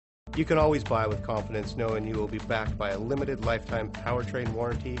You can always buy with confidence knowing you will be backed by a limited lifetime powertrain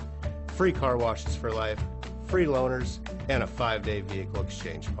warranty, free car washes for life, free loaners, and a 5-day vehicle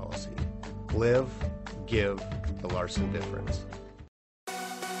exchange policy. Live, give the Larson difference.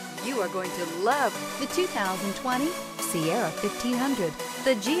 You are going to love the 2020 Sierra 1500.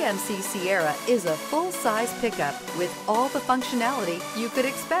 The GMC Sierra is a full-size pickup with all the functionality you could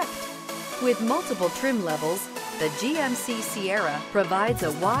expect. With multiple trim levels, the GMC Sierra provides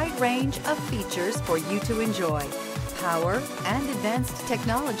a wide range of features for you to enjoy. Power and advanced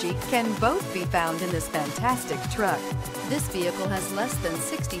technology can both be found in this fantastic truck. This vehicle has less than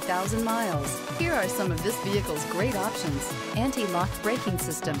 60,000 miles. Here are some of this vehicle's great options: anti-lock braking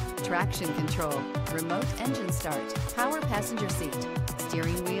system, traction control, remote engine start, power passenger seat,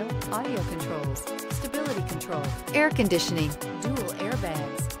 steering wheel audio controls, stability control, air conditioning, dual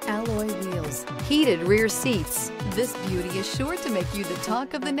airbags, alloy wheels, heated rear seats. This beauty is sure to make you the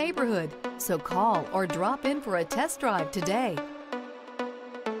talk of the neighborhood. So call or drop in for a test drive today.